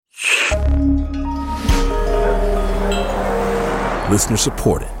Listener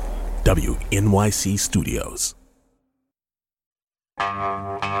supported. WNYC Studios.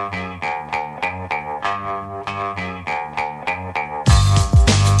 Brian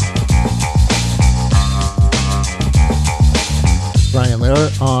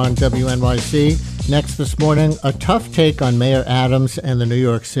Lehrer on WNYC. Next this morning, a tough take on Mayor Adams and the New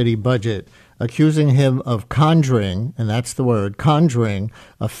York City budget, accusing him of conjuring, and that's the word, conjuring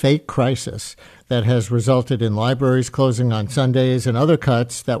a fake crisis that has resulted in libraries closing on Sundays and other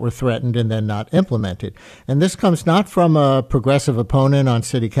cuts that were threatened and then not implemented. And this comes not from a progressive opponent on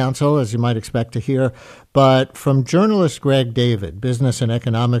city council, as you might expect to hear, but from journalist Greg David, business and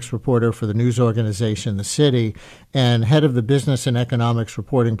economics reporter for the news organization The City and head of the business and economics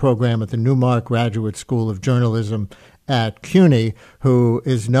reporting program at the Newmark Graduate School of Journalism at CUNY, who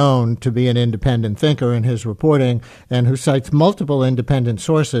is known to be an independent thinker in his reporting and who cites multiple independent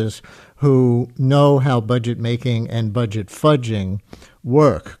sources who know how budget making and budget fudging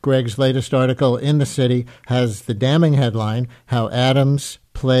work. Greg's latest article in The City has the damning headline, How Adams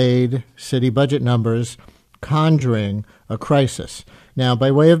Played City Budget Numbers Conjuring a Crisis. Now, by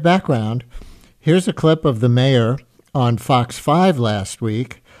way of background, here's a clip of the mayor on Fox 5 last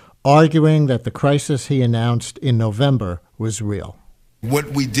week arguing that the crisis he announced in November was real. What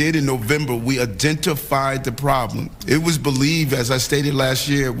we did in November, we identified the problem. It was believed, as I stated last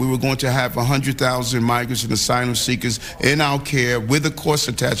year, we were going to have 100,000 migrants and asylum seekers in our care with a cost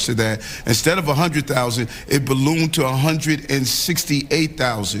attached to that. Instead of 100,000, it ballooned to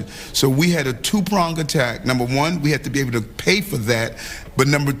 168,000. So we had a two-pronged attack. Number one, we had to be able to pay for that. But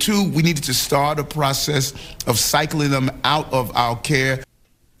number two, we needed to start a process of cycling them out of our care.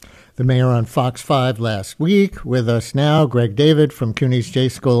 The mayor on Fox 5 last week. With us now, Greg David from CUNY's J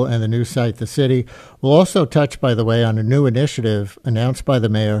School and the news site The City. We'll also touch, by the way, on a new initiative announced by the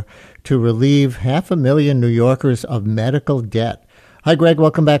mayor to relieve 500,000 New Yorkers of medical debt. Hi, Greg.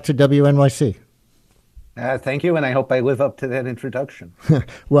 Welcome back to WNYC. Thank you, and I hope I live up to that introduction.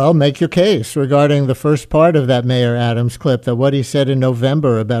 Well, make your case regarding the first part of that Mayor Adams clip, that what he said in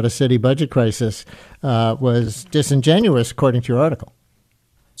November about a city budget crisis was disingenuous, according to your article.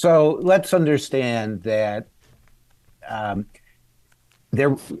 So let's understand that the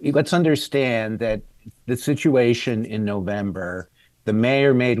situation in November, the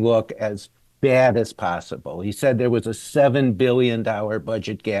mayor made look as bad as possible. He said there was a $7 billion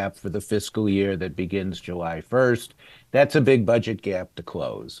budget gap for the fiscal year that begins July 1st. That's a big budget gap to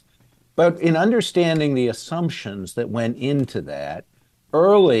close. But in understanding the assumptions that went into that,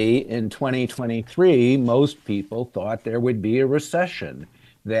 early in 2023, most people thought there would be a recession,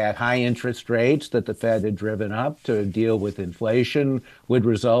 that high interest rates that the Fed had driven up to deal with inflation would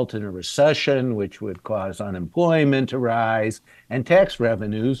result in a recession, which would cause unemployment to rise and tax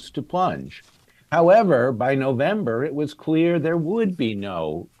revenues to plunge. However, by November, it was clear there would be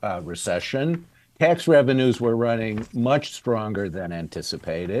no recession. Tax revenues were running much stronger than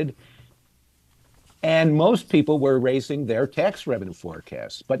anticipated. And most people were raising their tax revenue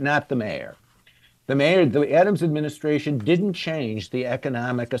forecasts, but not the mayor. The Adams administration didn't change the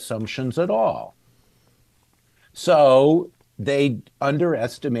economic assumptions at all. So they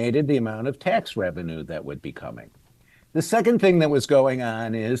underestimated the amount of tax revenue that would be coming. The second thing that was going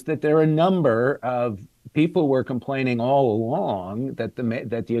on is that there are a number of people were complaining all along that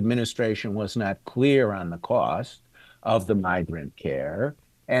the administration was not clear on the cost of the migrant care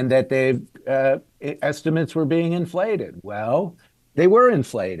and that estimates were being inflated. Well, they were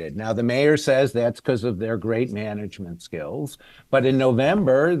inflated. Now, the mayor says that's because of their great management skills. But in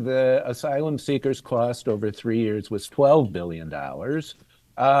November, the asylum seekers' cost over 3 years was $12 billion.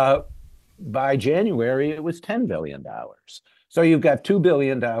 By January, it was $10 billion. So you've got $2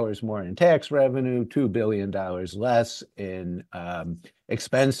 billion more in tax revenue, $2 billion less in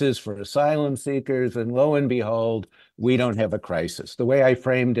expenses for asylum seekers, and lo and behold, we don't have a crisis. The way I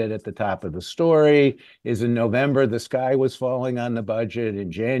framed it at the top of the story is in November, the sky was falling on the budget.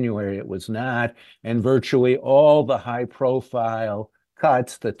 In January, it was not. And virtually all the high-profile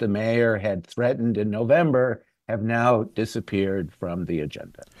cuts that the mayor had threatened in November have now disappeared from the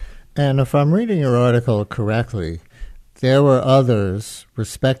agenda. And if I'm reading your article correctly, there were others,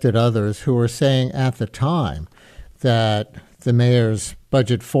 respected others, who were saying at the time that the mayor's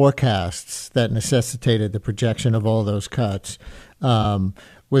budget forecasts that necessitated the projection of all those cuts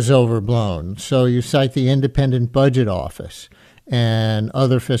was overblown. So you cite the Independent Budget Office and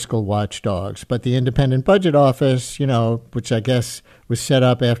other fiscal watchdogs. But the Independent Budget Office, which I guess was set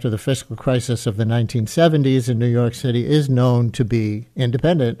up after the fiscal crisis of the 1970s in New York City, is known to be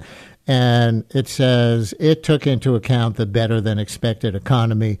independent. And it says it took into account the better than expected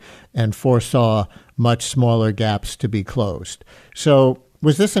economy and foresaw much smaller gaps to be closed. So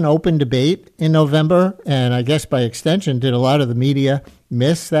was this an open debate in November? And I guess by extension, did a lot of the media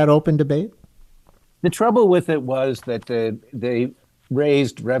miss that open debate? The trouble with it was that the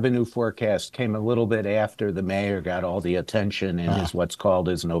raised revenue forecast came a little bit after the mayor got all the attention in his what's called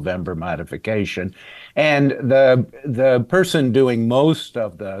his November modification. And the person doing most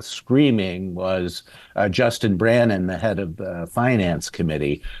of the screaming was Justin Brannan, the head of the finance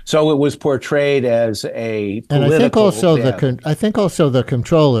committee. So it was portrayed as a political. And I think also the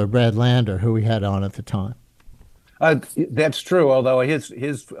comptroller, Brad Lander, who we had on at the time. That's true, although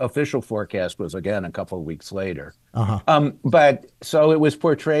his official forecast was, again, a couple of weeks later. Uh-huh. But so it was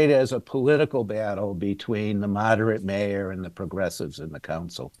portrayed as a political battle between the moderate mayor and the progressives in the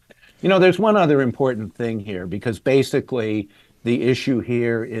council. There's one other important thing here, because basically the issue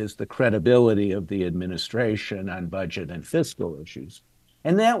here is the credibility of the administration on budget and fiscal issues.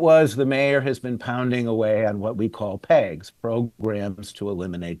 And that was the mayor has been pounding away on what we call PEGs, programs to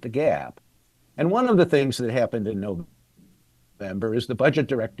eliminate the gap. And one of the things that happened in November is the budget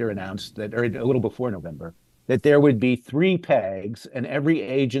director announced that, or a little before November, that there would be 3 pegs and every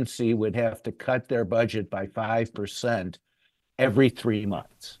agency would have to cut their budget by 5% every 3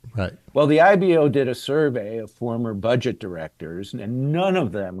 months. Right. Well, the IBO did a survey of former budget directors, and none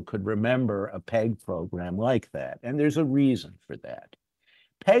of them could remember a PEG program like that. And there's a reason for that.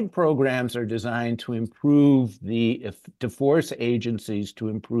 PEG programs are designed to to force agencies to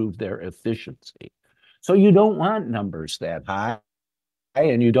improve their efficiency. So you don't want numbers that high,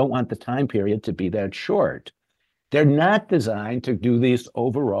 and you don't want the time period to be that short. They're not designed to do this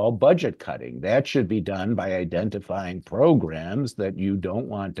overall budget cutting. That should be done by identifying programs that you don't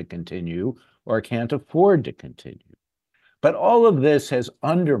want to continue or can't afford to continue. But all of this has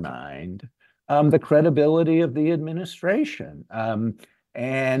undermined the credibility of the administration.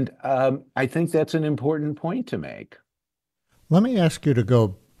 And I think that's an important point to make. Let me ask you to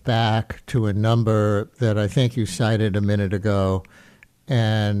go back to a number that I think you cited a minute ago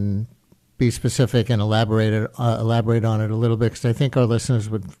and be specific and elaborate on it a little bit, because I think our listeners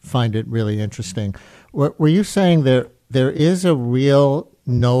would find it really interesting. Were you saying there is a real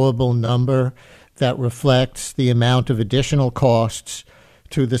knowable number that reflects the amount of additional costs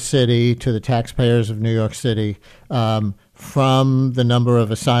to the city, to the taxpayers of New York City, from the number of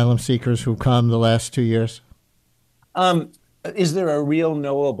asylum seekers who come the last 2 years? Is there a real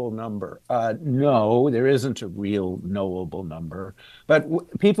knowable number? No, there isn't a real knowable number. But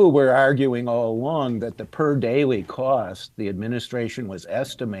people were arguing all along that the per daily cost the administration was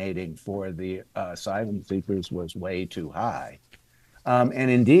estimating for the asylum seekers was way too high. And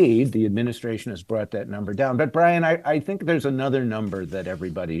indeed, the administration has brought that number down. But Brian, I think there's another number that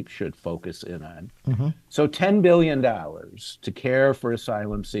everybody should focus in on. Mm-hmm. So $10 billion to care for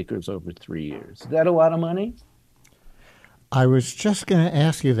asylum seekers over 3 years. Is that a lot of money? I was just going to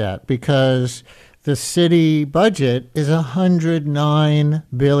ask you that, because the city budget is $109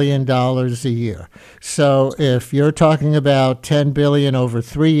 billion a year. So if you're talking about $10 billion over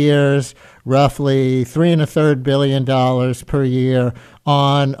 3 years, roughly $3.25 billion per year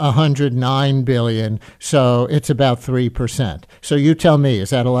on $109 billion, so it's about 3%. So you tell me, is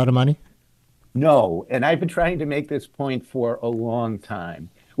that a lot of money? No, and I've been trying to make this point for a long time.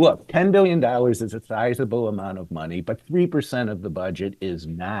 Look, $10 billion is a sizable amount of money, but 3% of the budget is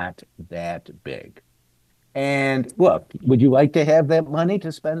not that big. And look, would you like to have that money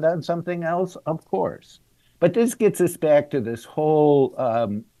to spend on something else? Of course. But this gets us back to this whole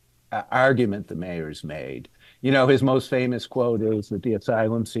argument the mayor's made. His most famous quote is that the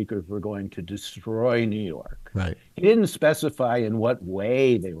asylum seekers were going to destroy New York. Right. He didn't specify in what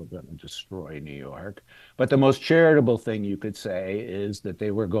way they were going to destroy New York, but the most charitable thing you could say is that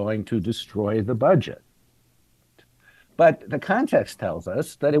they were going to destroy the budget. But the context tells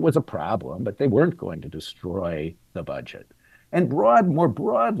us that it was a problem, but they weren't going to destroy the budget. And more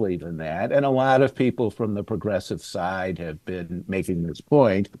broadly than that, and a lot of people from the progressive side have been making this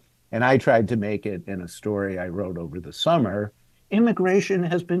point, and I tried to make it in a story I wrote over the summer, immigration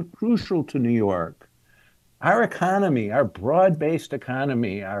has been crucial to New York. Our economy, our broad-based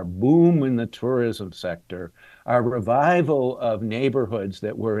economy, our boom in the tourism sector, our revival of neighborhoods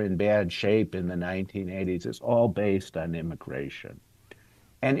that were in bad shape in the 1980s is all based on immigration.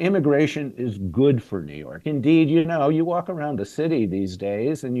 And immigration is good for New York. Indeed, you walk around the city these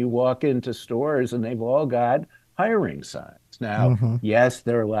days and you walk into stores and they've all got hiring signs. Now, yes,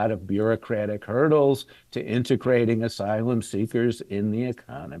 there are a lot of bureaucratic hurdles to integrating asylum seekers in the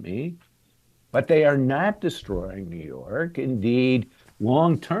economy, but they are not destroying New York. Indeed,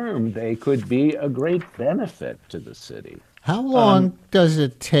 long term, they could be a great benefit to the city. How long does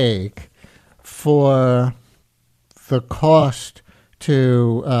it take for the cost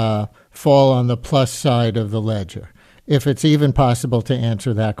to fall on the plus side of the ledger, if it's even possible to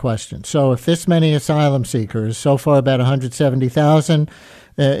answer that question? So if this many asylum seekers, so far about 170,000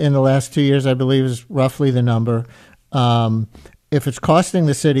 in the last 2 years, I believe is roughly the number, if it's costing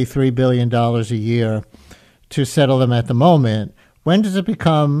the city $3 billion a year to settle them at the moment, when does it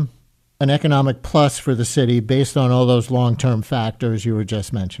become an economic plus for the city based on all those long-term factors you were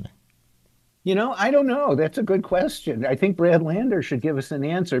just mentioning? I don't know. That's a good question. I think Brad Lander should give us an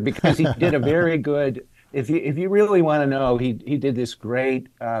answer because he did a very good. If you really want to know, he did this great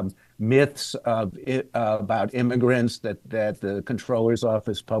myths about immigrants that the Comptroller's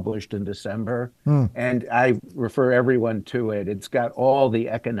office published in December, and I refer everyone to it. It's got all the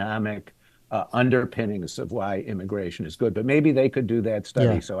economic underpinnings of why immigration is good, but maybe they could do that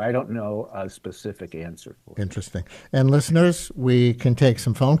study. Yeah. So I don't know a specific answer for it. Interesting. And listeners, we can take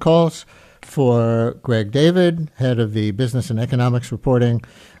some phone calls for Greg David, head of the Business and Economics Reporting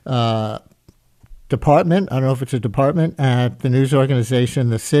Department. I don't know if it's a department at the news organization,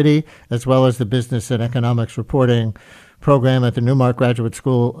 The City, as well as the Business and Economics Reporting program at the Newmark Graduate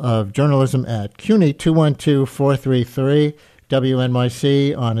School of Journalism at CUNY, 212-433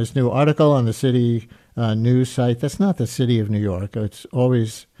 WNYC, on his new article on the City news site. That's not the City of New York. It's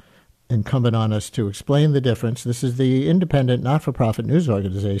always incumbent on us to explain the difference. This is the independent, not-for-profit news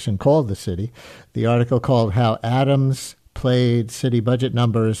organization called The City. The article called How Adams Played City Budget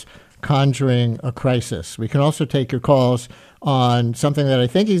Numbers Conjuring a Crisis. We can also take your calls on something that I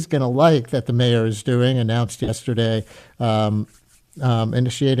think he's going to like that the mayor is doing, announced yesterday,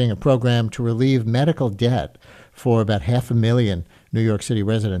 initiating a program to relieve medical debt for about 500,000 New York City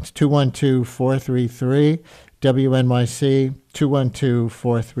residents. 212-433 WNYC,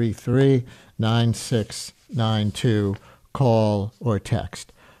 212-433-9692. Call or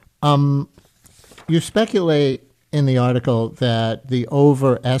text. You speculate in the article that the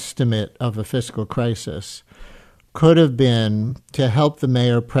overestimate of a fiscal crisis could have been to help the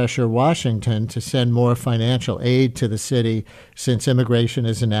mayor pressure Washington to send more financial aid to the city, since immigration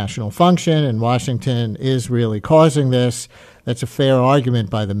is a national function and Washington is really causing this. That's a fair argument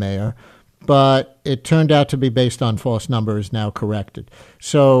by the mayor, but it turned out to be based on false numbers, now corrected.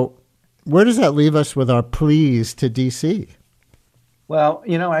 So where does that leave us with our pleas to D.C.? Well,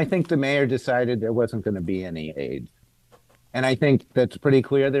 I think the mayor decided there wasn't going to be any aid. And I think that's pretty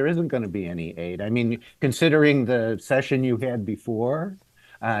clear there isn't going to be any aid. I mean, considering the session you had before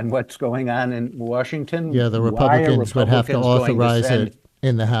and what's going on in Washington. Yeah, the Republicans would have to authorize it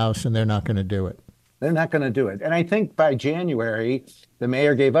in the House, and they're not going to do it. They're not going to do it. And I think by January, the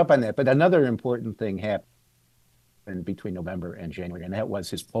mayor gave up on that. But another important thing happened between November and January, and that was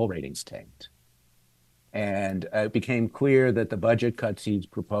his poll ratings tanked. And it became clear that the budget cuts he's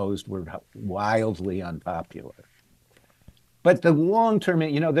proposed were wildly unpopular. But the long term,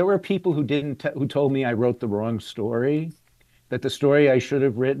 there were people who told me I wrote the wrong story, that the story I should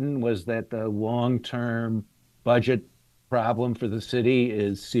have written was that the long-term budget problem for the city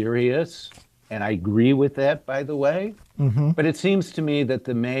is serious. And I agree with that, by the way. Mm-hmm. But it seems to me that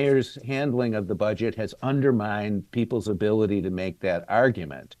the mayor's handling of the budget has undermined people's ability to make that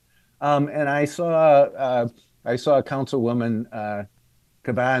argument. And I saw Councilwoman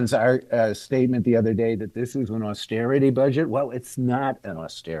Caban's statement the other day that this is an austerity budget. Well, it's not an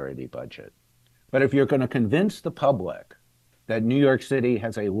austerity budget. But if you're going to convince the public that New York City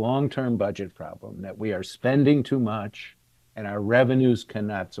has a long-term budget problem, that we are spending too much and our revenues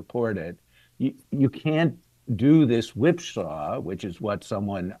cannot support it, you can't do this whipsaw, which is what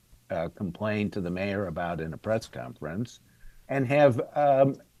someone complained to the mayor about in a press conference, and have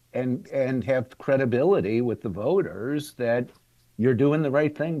credibility with the voters that you're doing the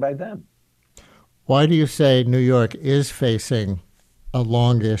right thing by them. Why do you say New York is facing a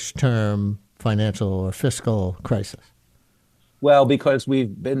longish term financial or fiscal crisis? Well, because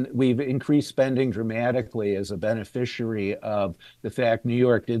we've increased spending dramatically as a beneficiary of the fact New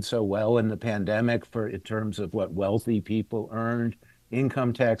York did so well in the pandemic in terms of what wealthy people earned.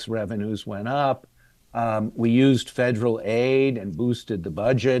 Income tax revenues went up. We used federal aid and boosted the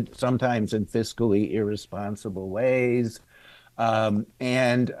budget, sometimes in fiscally irresponsible ways.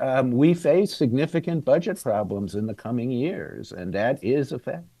 And we face significant budget problems in the coming years, and that is a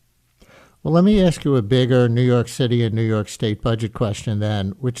fact. Well, let me ask you a bigger New York City and New York State budget question then,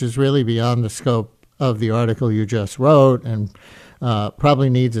 which is really beyond the scope of the article you just wrote, and probably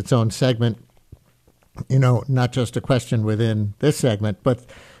needs its own segment, not just a question within this segment, but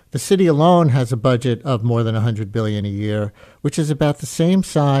the city alone has a budget of more than $100 billion a year, which is about the same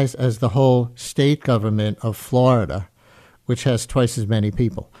size as the whole state government of Florida, which has twice as many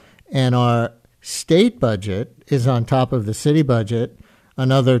people. And our state budget is on top of the city budget,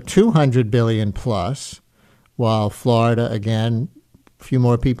 another $200 billion plus, while Florida, again, a few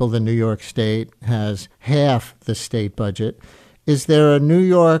more people than New York State, has half the state budget. Is there a New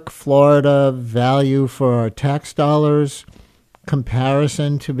York, Florida value for our tax dollars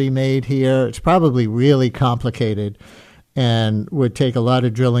comparison to be made here? It's probably really complicated and would take a lot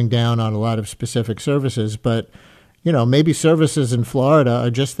of drilling down on a lot of specific services, but maybe services in Florida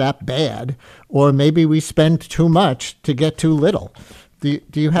are just that bad, or maybe we spend too much to get too little. Do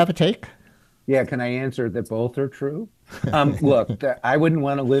you have a take? Yeah, can I answer that both are true? Look, I wouldn't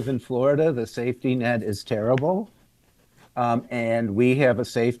want to live in Florida. The safety net is terrible. And we have a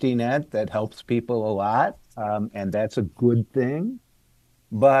safety net that helps people a lot, and that's a good thing.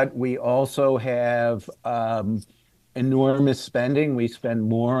 But we also have enormous spending. We spend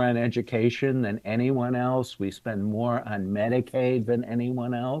more on education than anyone else. We spend more on Medicaid than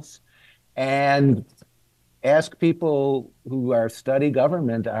anyone else. And ask people who study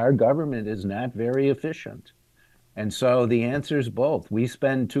government, our government is not very efficient. And so the answer is both. We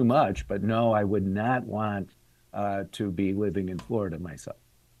spend too much, but no, I would not want to be living in Florida myself.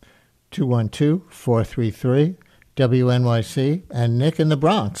 212-433-WNYC. And Nick in the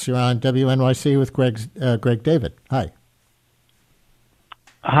Bronx, you're on WNYC with Greg David. Hi.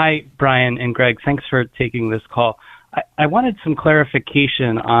 Hi, Brian and Greg. Thanks for taking this call. I wanted some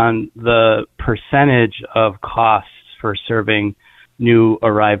clarification on the percentage of costs for serving new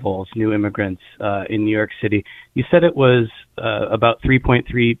arrivals, new immigrants in New York City. You said it was about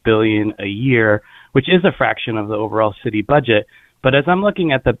 $3.3 billion a year, which is a fraction of the overall city budget. But as I'm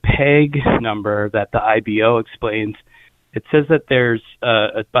looking at the PEG number that the IBO explains, it says that there's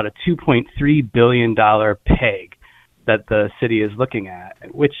about a $2.3 billion PEG that the city is looking at,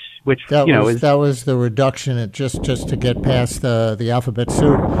 which that was the reduction. Just to get past the alphabet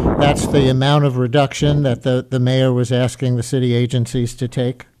soup. That's the amount of reduction that the mayor was asking the city agencies to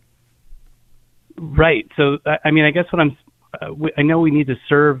take. Right. So I guess what I know we need to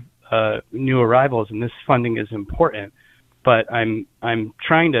serve new arrivals, and this funding is important, but I'm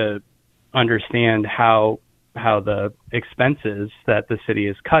trying to understand how the expenses that the city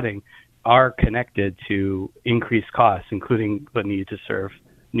is cutting are connected to increased costs, including the need to serve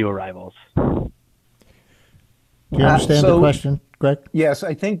new arrivals. Do you understand the question, Greg? Yes,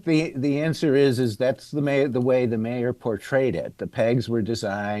 I think the answer is that's the way the mayor portrayed it. The pegs were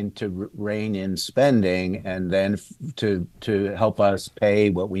designed to rein in spending and then to help us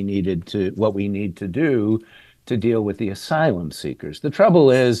pay what we need to do to deal with the asylum seekers. The trouble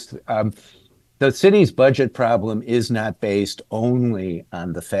is, the city's budget problem is not based only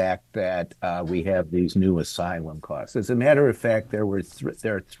on the fact that we have these new asylum costs. As a matter of fact, there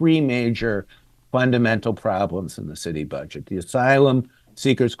are three major fundamental problems in the city budget. The asylum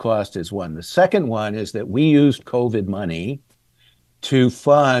seekers cost is one. The second one is that we used COVID money to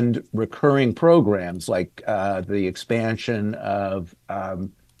fund recurring programs like the expansion of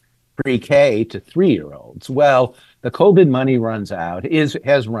pre-K to 3-year-olds. Well, the COVID money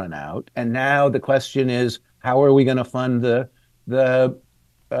has run out, and now the question is, how are we going to fund the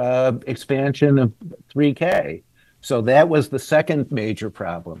expansion of 3K? So that was the second major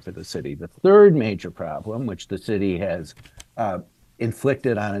problem for the city. The third major problem, which the city has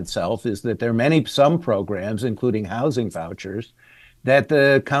inflicted on itself, is that there are some programs, including housing vouchers, that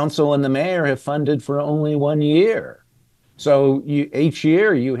the council and the mayor have funded for only 1 year. So each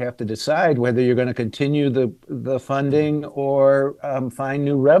year you have to decide whether you're going to continue the funding or find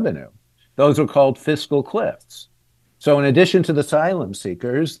new revenue. Those are called fiscal cliffs. So in addition to the asylum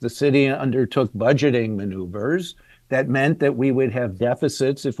seekers, the city undertook budgeting maneuvers that meant that we would have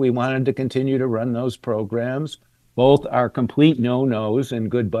deficits if we wanted to continue to run those programs. Both are complete no-nos in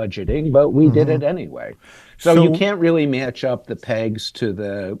good budgeting, but we did it anyway. So you can't really match up the pegs to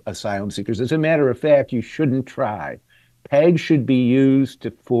the asylum seekers. As a matter of fact, you shouldn't try. PEG should be used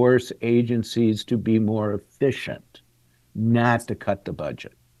to force agencies to be more efficient, not to cut the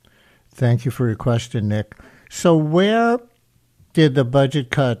budget. Thank you for your question, Nick. So where did the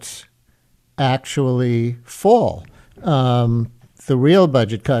budget cuts actually fall? The real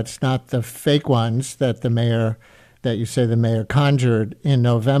budget cuts, not the fake ones that you say the mayor conjured in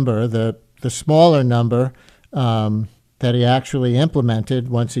November, the smaller number that he actually implemented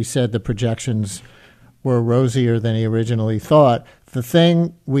once he said the projections were rosier than he originally thought. the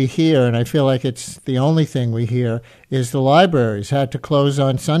thing we hear, and I feel like it's the only thing we hear, is the libraries had to close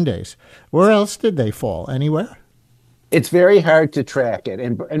on Sundays. Where else did they fall? Anywhere? It's very hard to track it.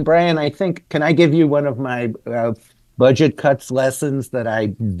 And Brian, I think, can I give you one of my budget cuts lessons that I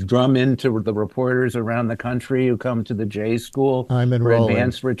drum into the reporters around the country who come to the J School I'm for enrolling.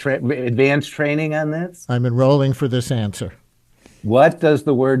 advanced training on this? I'm enrolling for this answer. What does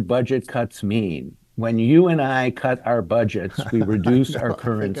the word budget cuts mean? When you and I cut our budgets, we reduce our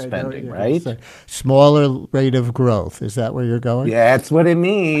current spending, right? Smaller rate of growth. Is that where you're going? Yeah, that's what it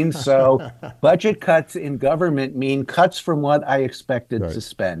means. So budget cuts in government mean cuts from what I expected to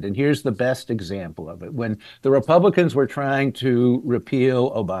spend. And here's the best example of it. When the Republicans were trying to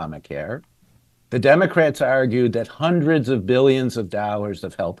repeal Obamacare, the Democrats argued that hundreds of billions of dollars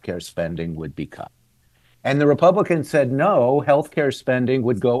of healthcare spending would be cut. And the Republicans said, no, healthcare spending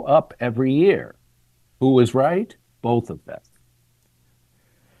would go up every year. Who was right? Both of them.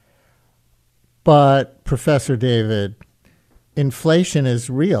 But, Professor David, inflation is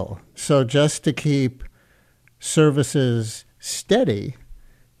real. So just to keep services steady,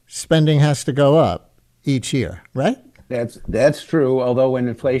 spending has to go up each year, right? That's true, although when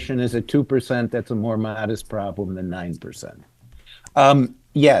inflation is at 2%, that's a more modest problem than 9%.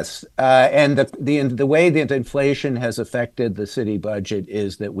 Yes, and the way that inflation has affected the city budget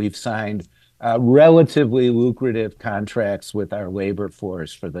is that we've signed relatively lucrative contracts with our labor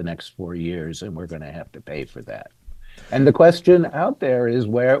force for the next 4 years, and we're going to have to pay for that. And the question out there is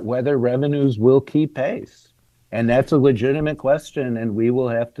whether revenues will keep pace. And that's a legitimate question, and we will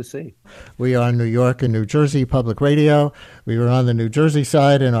have to see. We are New York and New Jersey Public Radio. We were on the New Jersey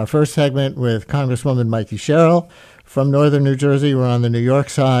side in our first segment with Congresswoman Mikey Sherrill. From northern New Jersey, we're on the New York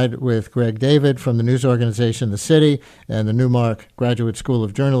side with Greg David from the news organization The City and the Newmark Graduate School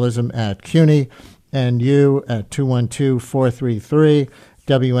of Journalism at CUNY, and you at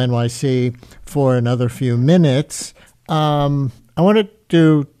 212-433-WNYC for another few minutes. I want to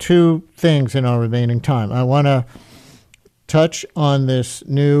do two things in our remaining time. I want to touch on this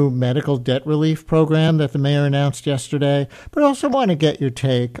new medical debt relief program that the mayor announced yesterday, but also want to get your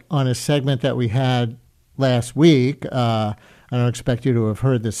take on a segment that we had last week. I don't expect you to have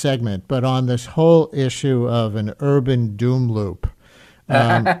heard the segment, but on this whole issue of an urban doom loop,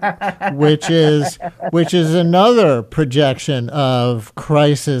 which is another projection of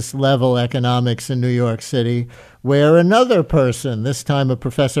crisis level economics in New York City, where another person, this time a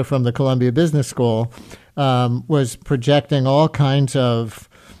professor from the Columbia Business School, was projecting all kinds of,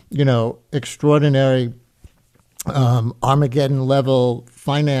 extraordinary Armageddon level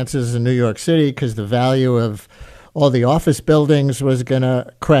finances in New York City because the value of all the office buildings was going to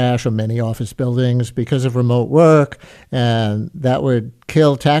crash, or many office buildings, because of remote work, and that would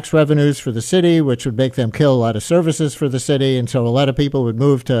kill tax revenues for the city, which would make them kill a lot of services for the city, and so a lot of people would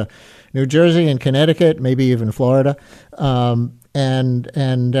move to New Jersey and Connecticut, maybe even Florida, and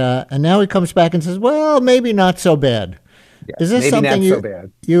now he comes back and says, well, maybe not so bad. Yeah, is this something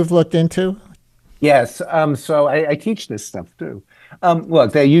you've looked into? Yes. So I teach this stuff too.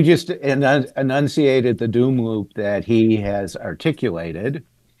 Look, you just enunciated the doom loop that he has articulated.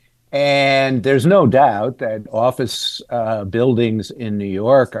 And there's no doubt that office buildings in New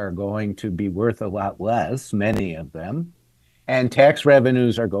York are going to be worth a lot less, many of them. And tax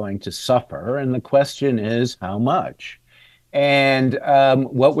revenues are going to suffer. And the question is, how much? And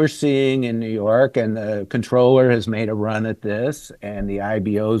what we're seeing in New York, and the comptroller has made a run at this, and the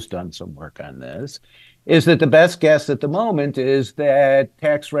IBO's done some work on this, is that the best guess at the moment is that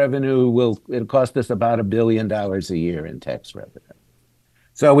tax revenue it'll cost us about $1 billion a year in tax revenue.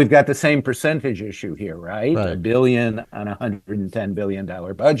 So we've got the same percentage issue here, right? $1 billion on a $110 billion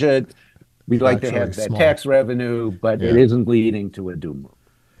budget. We'd like to have that tax revenue, but it isn't leading to a doom loop.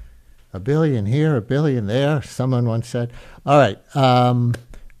 $1 billion here, $1 billion there, someone once said. All right,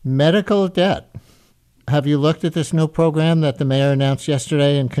 medical debt. Have you looked at this new program that the mayor announced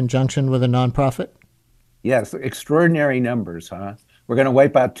yesterday in conjunction with a nonprofit? Yes, extraordinary numbers, huh? We're going to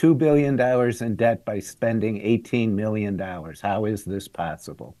wipe out $2 billion in debt by spending $18 million. How is this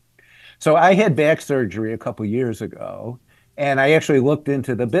possible? So I had back surgery a couple years ago, and I actually looked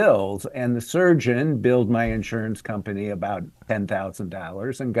into the bills, and the surgeon billed my insurance company about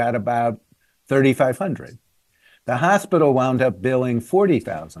 $10,000 and got about $3,500. The hospital wound up billing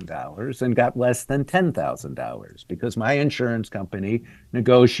 $40,000 and got less than $10,000 because my insurance company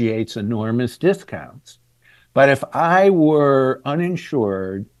negotiates enormous discounts. But if I were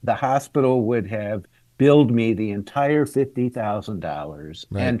uninsured, the hospital would have billed me the entire $50,000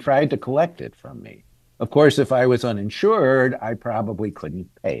 and tried to collect it from me. Of course, if I was uninsured, I probably couldn't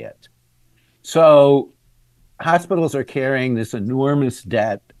pay it. So hospitals are carrying this enormous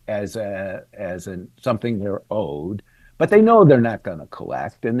debt as something they're owed, but they know they're not going to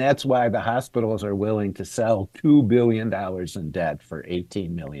collect, and that's why the hospitals are willing to sell $2 billion in debt for $18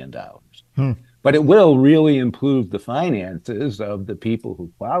 million. But it will really improve the finances of the people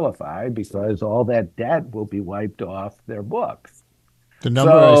who qualify because all that debt will be wiped off their books. The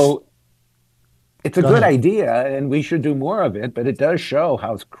number So is. it's a Go good ahead. idea, and we should do more of it, but it does show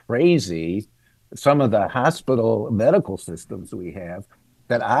how crazy some of the hospital medical systems we have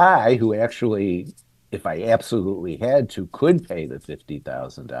that who actually, if I absolutely had to, could pay the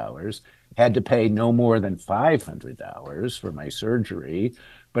 $50,000, had to pay no more than $500 for my surgery.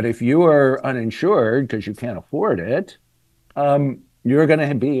 But if you are uninsured because you can't afford it, you're going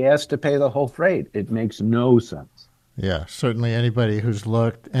to be asked to pay the whole freight. It makes no sense. Yeah, certainly anybody who's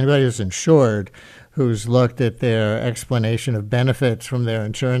insured, who's looked at their explanation of benefits from their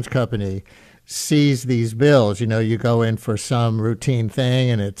insurance company, sees these bills. You go in for some routine thing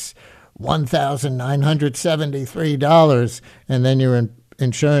and it's $1,973, and then your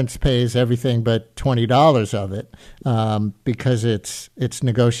insurance pays everything but $20 of it, because it's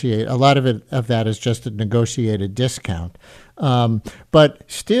negotiated. A lot of that is just a negotiated discount. But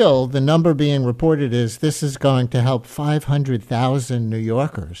still, the number being reported is this is going to help 500,000 New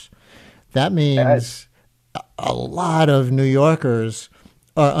Yorkers. That means a lot of New Yorkers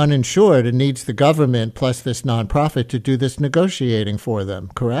are uninsured and needs the government plus this nonprofit to do this negotiating for them,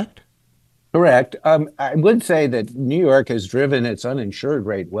 correct? Correct. I would say that New York has driven its uninsured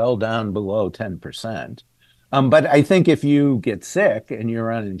rate well down below 10%. But I think if you get sick and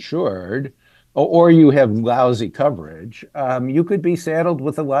you're uninsured, or you have lousy coverage, you could be saddled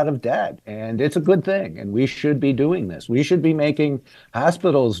with a lot of debt. And it's a good thing. And we should be doing this. We should be making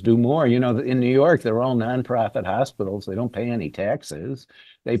hospitals do more. In New York, they're all nonprofit hospitals. They don't pay any taxes.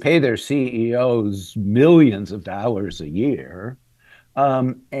 They pay their CEOs millions of dollars a year.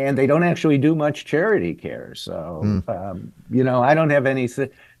 And they don't actually do much charity care. So, I don't have any.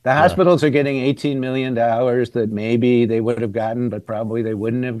 The hospitals are getting $18 million that maybe they would have gotten, but probably they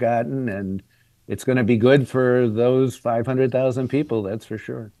wouldn't have gotten. And it's going to be good for those 500,000 people, that's for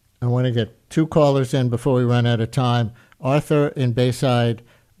sure. I want to get two callers in before we run out of time. Arthur in Bayside,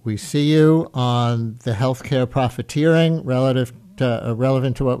 we see you on the healthcare profiteering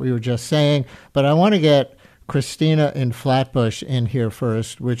relevant to what we were just saying. But I want to get Christina in Flatbush in here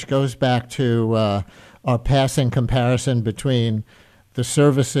first, which goes back to our passing comparison between the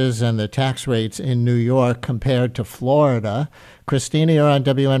services and the tax rates in New York compared to Florida. Christina, you're on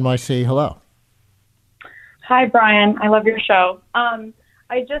WNYC. Hello. Hi, Brian. I love your show. I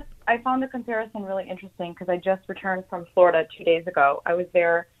found the comparison really interesting because I just returned from Florida 2 days ago. I was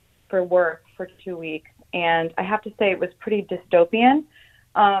there for work for 2 weeks, and I have to say it was pretty dystopian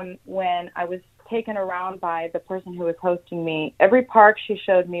when I was taken around by the person who was hosting me. Every park she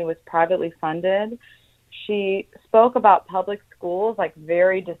showed me was privately funded. She spoke about public schools like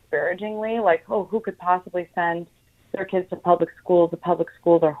very disparagingly, like, oh, who could possibly send their kids to public schools? The public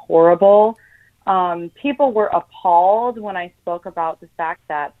schools are horrible. People were appalled when I spoke about the fact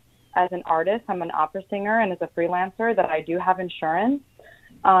that as an artist, I'm an opera singer, and as a freelancer that I do have insurance.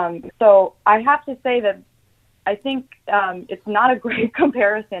 So I have to say that I think it's not a great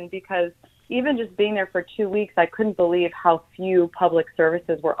comparison because even just being there for 2 weeks, I couldn't believe how few public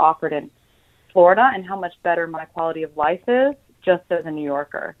services were offered in Florida and how much better my quality of life is just as a New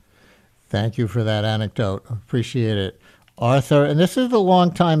Yorker. Thank you for that anecdote. Appreciate it. Arthur, and this is the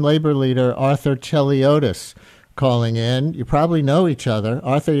longtime labor leader, Arthur Cheliotis, calling in. You probably know each other.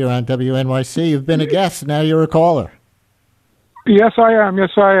 Arthur, you're on WNYC. You've been a guest. Now you're a caller. Yes, I am.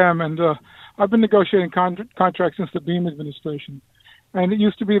 And I've been negotiating contracts since the Beam administration. And it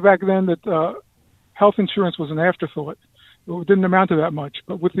used to be back then that health insurance was an afterthought. It didn't amount to that much.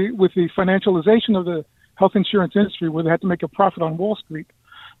 But with the financialization of the health insurance industry, where they had to make a profit on Wall Street,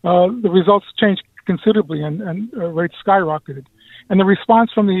 the results changed considerably and rates skyrocketed. And the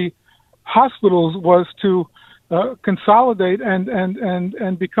response from the hospitals was to consolidate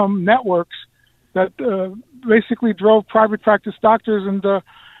and become networks that basically drove private practice doctors and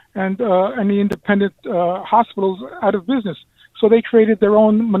the independent hospitals out of business. So they created their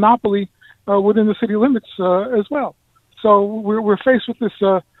own monopoly within the city limits as well. So we're faced with this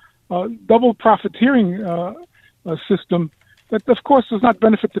double profiteering system that, of course, does not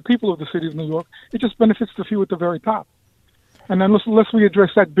benefit the people of the city of New York. It just benefits the few at the very top. And unless we address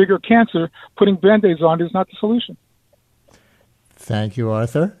that bigger cancer, putting Band-Aids on is not the solution. Thank you,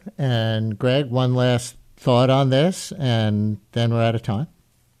 Arthur. And Greg, one last thought on this, and then we're out of time.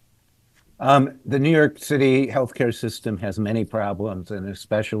 The New York City healthcare system has many problems, and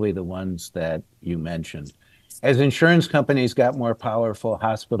especially the ones that you mentioned. As insurance companies got more powerful,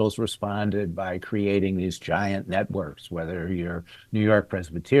 hospitals responded by creating these giant networks, whether you're New York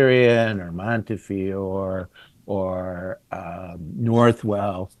Presbyterian or Montefiore or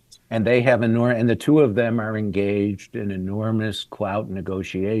Northwell, and they have and the two of them are engaged in enormous clout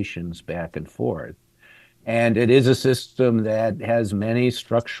negotiations back and forth. And it is a system that has many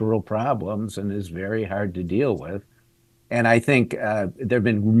structural problems and is very hard to deal with. And I think there have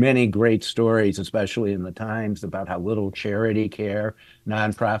been many great stories, especially in the Times, about how little charity care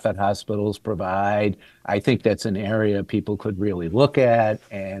nonprofit hospitals provide. I think that's an area people could really look at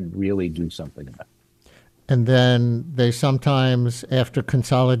and really do something about. And then they sometimes, after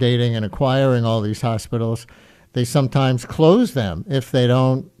consolidating and acquiring all these hospitals, they sometimes close them if they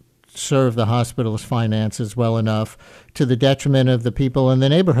don't serve the hospital's finances well enough, to the detriment of the people in the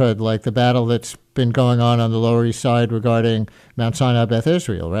neighborhood, like the battle that's been going on the Lower East Side regarding Mount Sinai Beth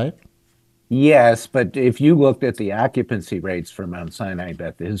Israel, right? Yes, but if you looked at the occupancy rates for Mount Sinai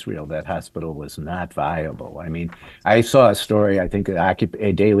Beth Israel, that hospital was not viable. I mean, I saw a story, I think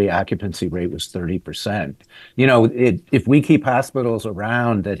a daily occupancy rate was 30%. You know, if we keep hospitals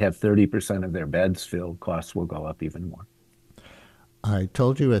around that have 30% of their beds filled, costs will go up even more. I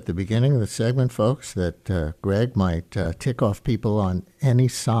told you at the beginning of the segment, folks, that Greg might tick off people on any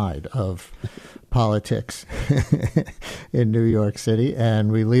side of politics in New York City.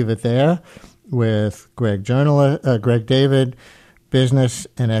 And we leave it there with Greg David, business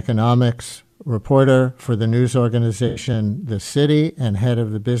and economics reporter for the news organization The City and head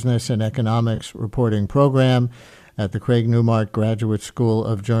of the business and economics reporting program at the Craig Newmark Graduate School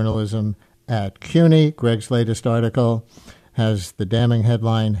of Journalism at CUNY. Greg's latest article has the damning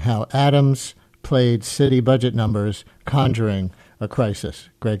headline, How Adams Played City Budget Numbers Conjuring a Crisis.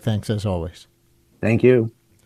 Greg, thanks as always. Thank you.